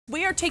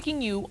We are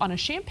taking you on a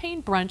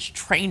champagne brunch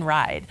train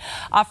ride,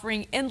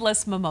 offering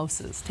endless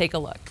mimosas. Take a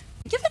look.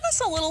 Giving us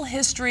a little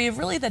history of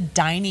really the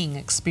dining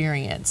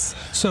experience.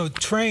 So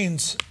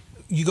trains,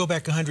 you go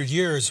back 100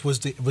 years, was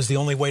the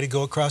only way to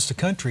go across the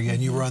country,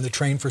 and you were on the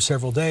train for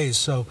several days.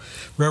 So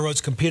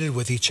railroads competed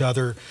with each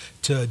other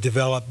to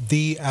develop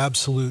the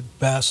absolute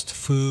best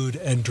food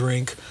and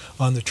drink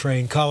on the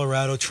train.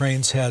 Colorado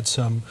trains had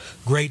some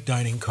great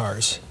dining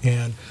cars,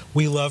 and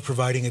we love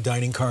providing a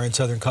dining car in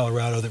southern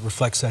Colorado that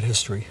reflects that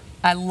history.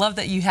 I love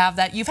that you have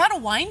that. You've had a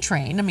wine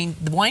train. I mean,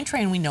 the wine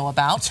train we know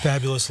about. It's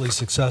fabulously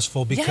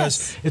successful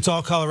because it's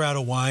all Colorado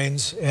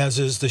wines, as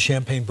is the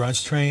Champagne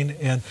Brunch train.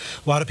 And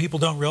a lot of people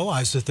don't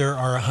realize that there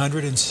are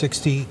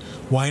 160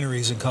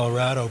 wineries in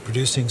Colorado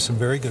producing some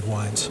very good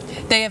wines.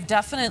 They have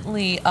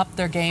definitely upped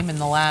their game in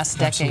the last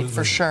decade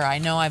for sure. I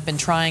know I've been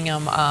trying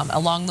them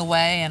along the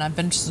way, and I've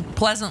been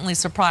pleasantly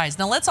surprised.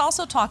 Now let's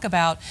also talk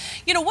about,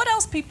 you know, what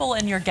else people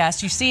and your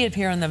guests, you see it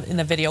here in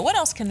the video, what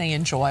else can they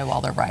enjoy while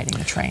they're riding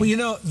the train? Well, you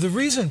know, the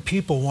reason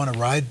people want to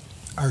ride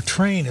our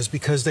train is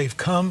because they've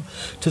come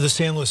to the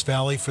San Luis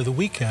Valley for the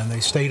weekend. They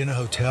stayed in a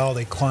hotel,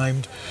 they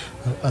climbed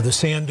the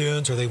sand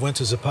dunes, or they went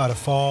to Zapata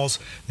Falls.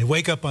 They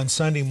wake up on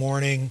Sunday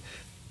morning.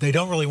 They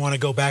don't really want to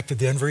go back to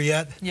Denver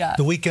yet. Yeah.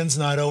 The weekend's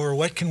not over.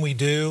 What can we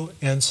do?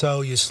 And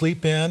so you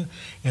sleep in,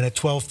 and at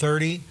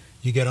 12:30,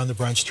 you get on the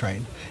brunch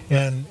train.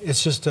 And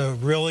it's just a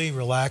really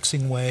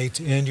relaxing way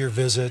to end your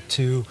visit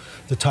to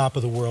the top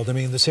of the world. I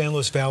mean, the San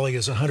Luis Valley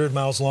is 100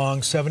 miles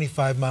long,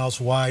 75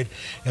 miles wide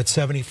at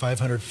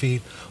 7,500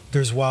 feet.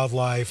 There's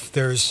wildlife,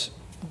 there's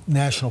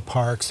national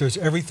parks, there's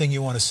everything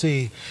you want to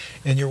see,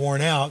 and you're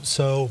worn out.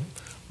 So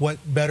what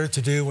better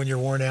to do when you're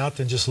worn out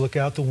than just look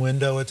out the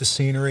window at the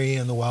scenery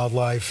and the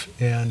wildlife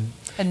and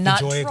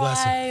not enjoy a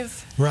glass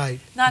drive, right.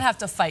 Not have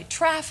to fight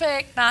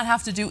traffic, not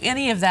have to do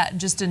any of that, and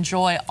just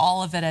enjoy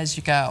all of it as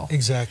you go.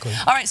 Exactly.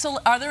 All right, so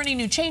are there any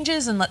new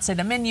changes in, let's say,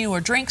 the menu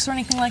or drinks or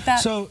anything like that?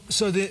 So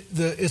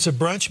it's a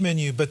brunch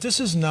menu, but this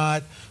is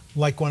not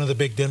like one of the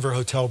big Denver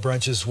hotel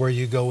brunches where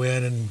you go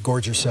in and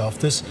gorge yourself.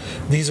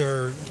 These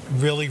are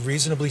really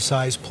reasonably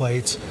sized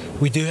plates.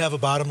 We do have a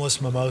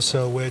bottomless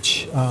mimosa,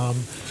 which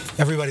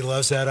everybody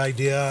loves that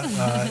idea.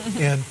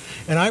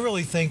 And I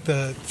really think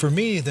that, for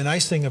me, the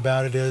nice thing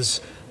about it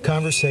is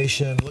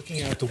conversation,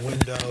 looking out the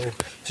window,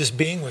 just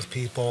being with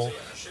people.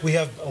 We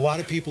have a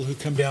lot of people who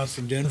come down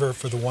from Denver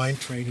for the wine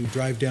train who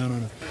drive down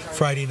on a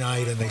Friday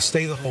night, and they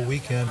stay the whole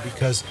weekend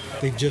because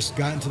they've just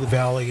gotten to the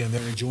valley and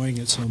they're enjoying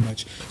it so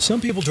much. Some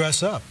people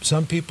dress up.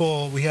 Some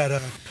people, we had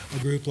a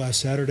group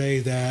last Saturday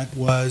that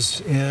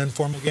was in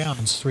formal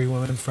gowns, 3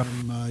 women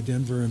from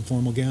Denver in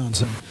formal gowns,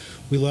 and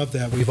we love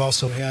that. We've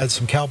also had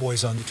some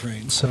cowboys on the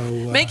train. So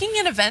making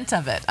an event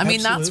of it. I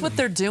mean, that's what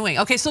they're doing.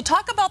 Okay, so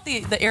talk about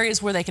the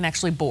areas where they can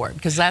actually board,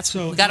 because that's,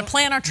 we got to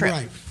plan our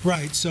trip.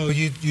 Right. So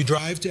you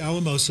drive to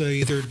Alamosa,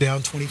 either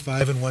down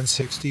 25 and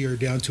 160 or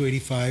down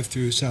 285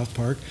 through South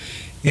Park,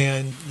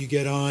 and you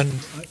get on.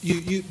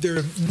 There are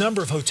a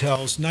number of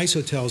hotels, nice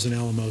hotels in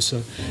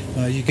Alamosa.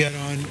 You get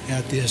on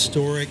at the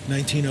historic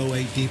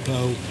 1908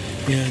 depot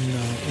in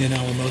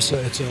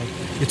Alamosa. It's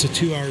a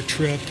 2-hour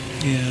trip,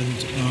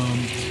 and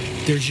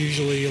there's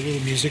usually a little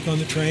music on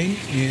the train,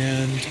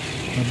 and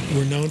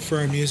we're known for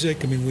our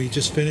music. I mean, we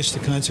just finished the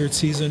concert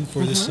season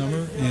for this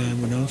summer,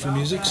 and we're known for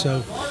music,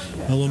 so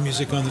a little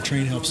music on the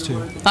train helps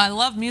too. I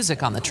love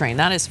music on the train,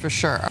 that is for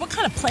sure. What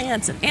kind of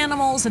plants and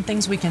animals and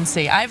things we can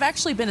see? I've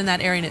actually been in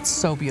that area, and it's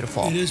so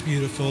beautiful. It is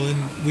beautiful,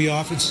 and we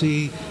often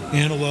see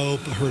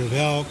antelope, a herd of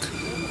elk.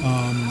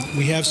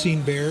 We have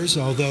seen bears,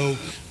 although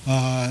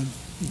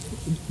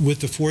with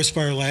the forest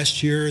fire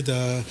last year,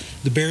 the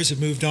bears have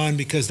moved on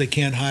because they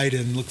can't hide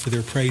and look for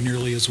their prey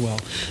nearly as well.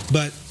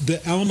 But the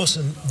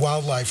Alamosa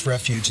Wildlife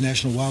Refuge,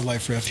 National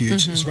Wildlife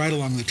Refuge, is right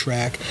along the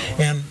track.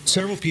 And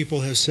several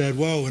people have said,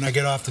 whoa, when I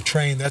get off the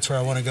train, that's where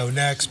I want to go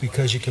next,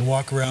 because you can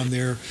walk around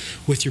there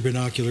with your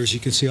binoculars.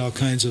 You can see all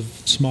kinds of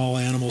small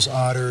animals,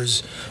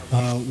 otters,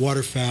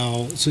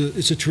 waterfowl.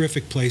 It's a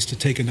terrific place to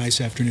take a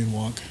nice afternoon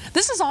walk.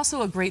 This is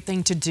also a great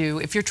thing to do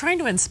if you're trying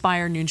to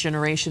inspire new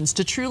generations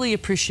to truly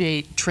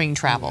appreciate train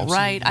travel,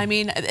 right? I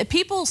mean,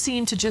 people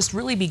seem to just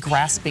really be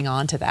grasping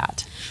onto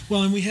that.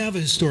 Well, and we have a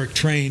historic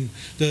train.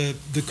 The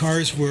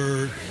cars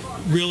were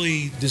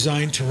really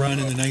designed to run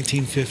in the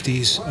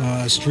 1950s,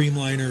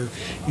 streamliner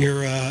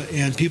era,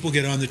 and people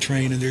get on the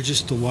train and they're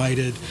just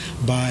delighted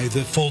by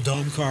the full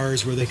dome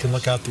cars where they can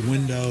look out the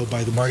window,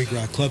 by the Mardi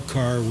Gras Club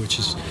car, which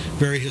is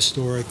very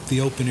historic,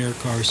 the open air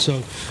cars.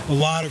 So a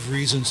lot of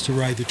reasons to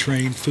ride the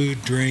train: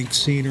 food, drink,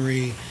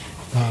 scenery,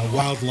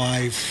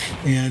 wildlife,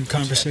 and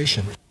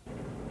conversation.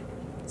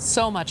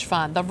 So much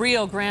fun. The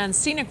Rio Grande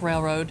Scenic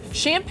Railroad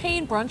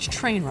Champagne Brunch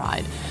Train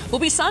Ride will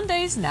be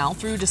Sundays now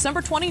through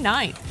December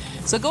 29th.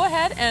 So go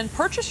ahead and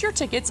purchase your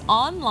tickets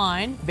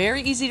online,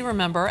 very easy to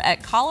remember,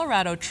 at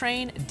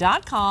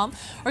coloradotrain.com,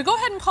 or go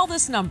ahead and call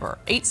this number,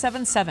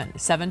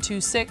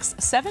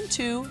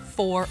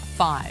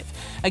 877-726-7245.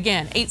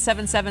 Again,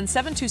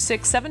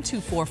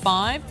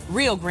 877-726-7245.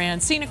 Rio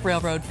Grande Scenic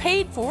Railroad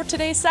paid for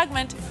today's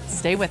segment.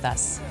 Stay with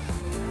us.